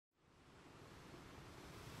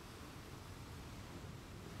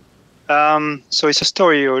So it's a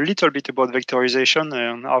story a little bit about vectorization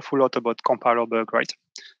and a full lot about compiler bug, right?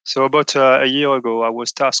 So about a year ago, I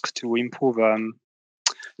was tasked to improve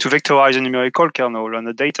to vectorize a numerical kernel, and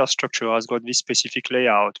the data structure has got this specific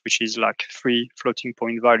layout, which is like 3 floating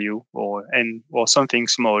point value or n or something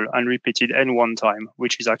small and repeated n1 time,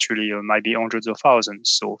 which is actually might be hundreds of thousands.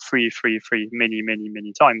 So 3, 3, 3,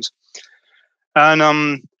 many times. And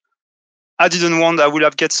I would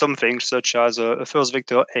have get something such as a first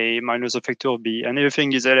vector A minus a vector B, and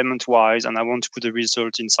everything is element-wise, and I want to put the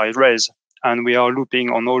result inside res. And we are looping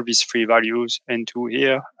on all these 3 values, n2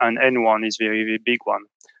 here, and n1 is very big one.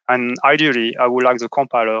 And ideally, I would like the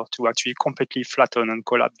compiler to actually completely flatten and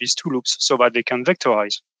collapse these 2 loops so that they can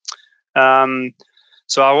vectorize.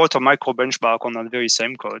 So I wrote a micro benchmark on that very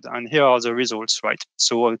same code, and here are the results, right?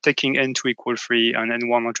 So taking n2 equal 3 and n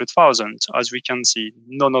 100,000, as we can see,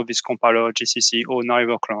 none of this compiler, GCC, or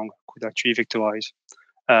neither Clang could actually vectorize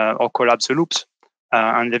or collapse the loops,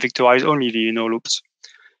 and they vectorize only the inner loops.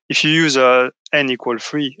 If you use n equal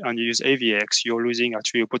 3 and you use AVX, you're losing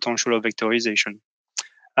actually a potential of vectorization.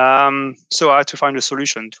 So I had to find a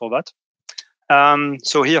solution for that.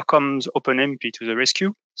 So here comes OpenMP to the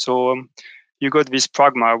rescue. So you got this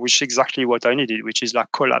pragma, which is exactly what I needed, which is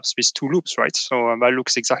like collapse these 2 loops, right? So that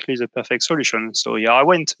looks exactly the perfect solution. So here I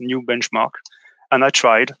went, new benchmark, and I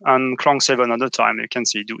tried, and Clang 7 at the time, you can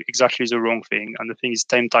see, do exactly the wrong thing, and the thing is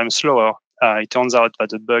 10 times slower. It turns out that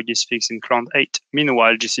the bug is fixed in Clang 8.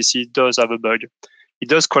 Meanwhile, GCC does have a bug. It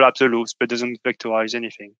does collapse the loops, but doesn't vectorize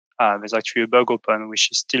anything. There's actually a bug open,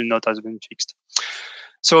 which is still not has been fixed.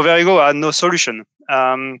 So there you go, I had no solution.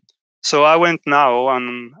 So I went now,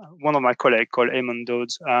 and one of my colleagues called Eamon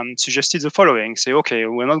Dodds suggested the following. Say, okay,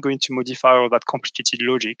 we're not going to modify all that complicated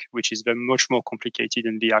logic, which is very much more complicated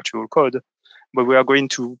than the actual code, but we are going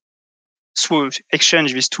to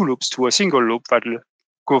exchange these 2 loops to a single loop that will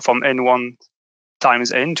go from n1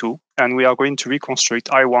 times n2, and we are going to reconstruct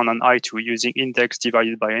I1 and I2 using index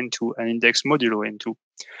divided by n2 and index modulo n2.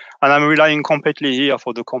 And I'm relying completely here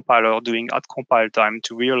for the compiler doing at compile time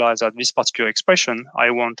to realize that this particular expression,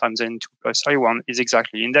 I1 times n2 plus I1, is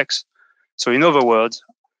exactly index. So in other words,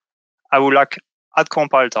 I would like at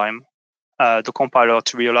compile time, the compiler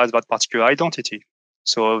to realize that particular identity.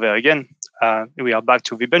 So there again, we are back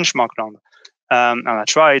to the benchmark land. And I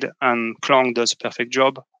tried, and Clang does a perfect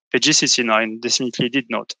job. The GCC9 definitely did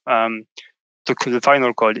not. The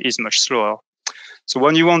final code is much slower. So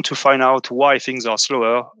when you want to find out why things are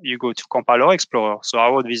slower, you go to Compiler Explorer. So I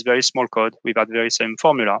wrote this very small code with that very same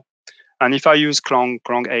formula. And if I use Clang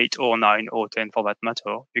 8 or 9 or 10 for that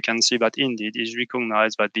matter, you can see that indeed is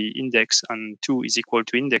recognized that the index and 2 is equal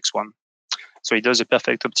to index 1. So it does a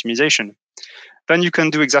perfect optimization. Then you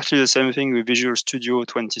can do exactly the same thing with Visual Studio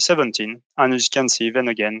 2017. And as you can see, then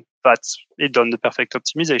again, that it done the perfect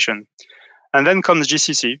optimization. And then comes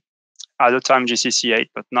GCC. At the time, GCC 8,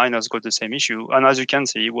 but 9 has got the same issue. And as you can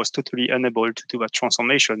see, it was totally unable to do that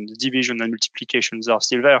transformation. The division and multiplications are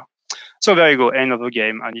still there. So there you go, end of the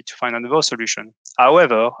game. I need to find another solution.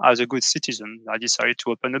 However, as a good citizen, I decided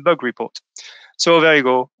to open a bug report. So there you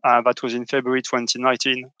go. That was in February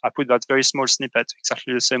 2019. I put that very small snippet,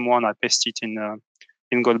 exactly the same one. I pasted it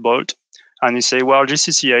in Goldbolt. And you say, well,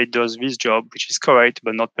 GCC 8 does this job, which is correct,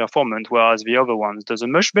 but not performant, whereas the other ones does a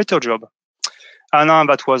much better job. And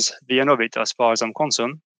that was the end of it as far as I'm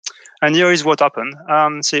concerned. And here is what happened.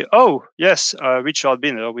 Say, oh, yes, Richard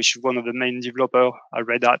Binner, which is one of the main developers I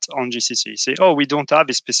read that on GCC, say, oh, we don't have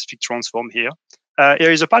a specific transform here.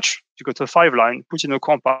 Here is a patch. You go to 5 line, put in a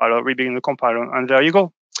compiler, rebuild the compiler, and there you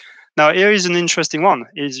go. Now, here is an interesting one.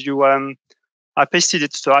 Is you, I pasted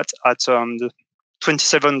it to that at the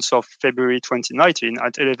 27th of February 2019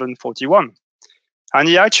 at 11:41. And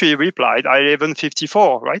he actually replied at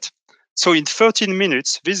 11:54, right? So in 13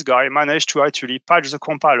 minutes, this guy managed to actually patch the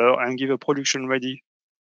compiler and give a production-ready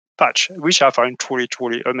patch, which I find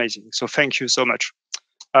truly amazing. So thank you so much.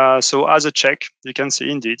 So as a check, you can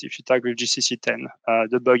see indeed, if you tag with GCC 10,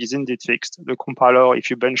 the bug is indeed fixed. The compiler, if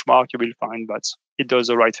you benchmark, you will find that it does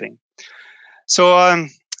the right thing. So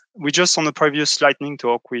we just on the previous lightning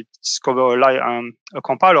talk, we discovered a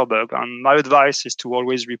compiler bug, and my advice is to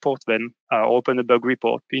always report them or open a bug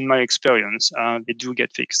report. In my experience, they do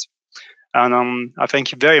get fixed. And I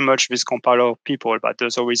thank you very much, this compiler people, that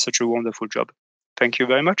does always such a wonderful job. Thank you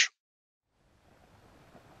very much.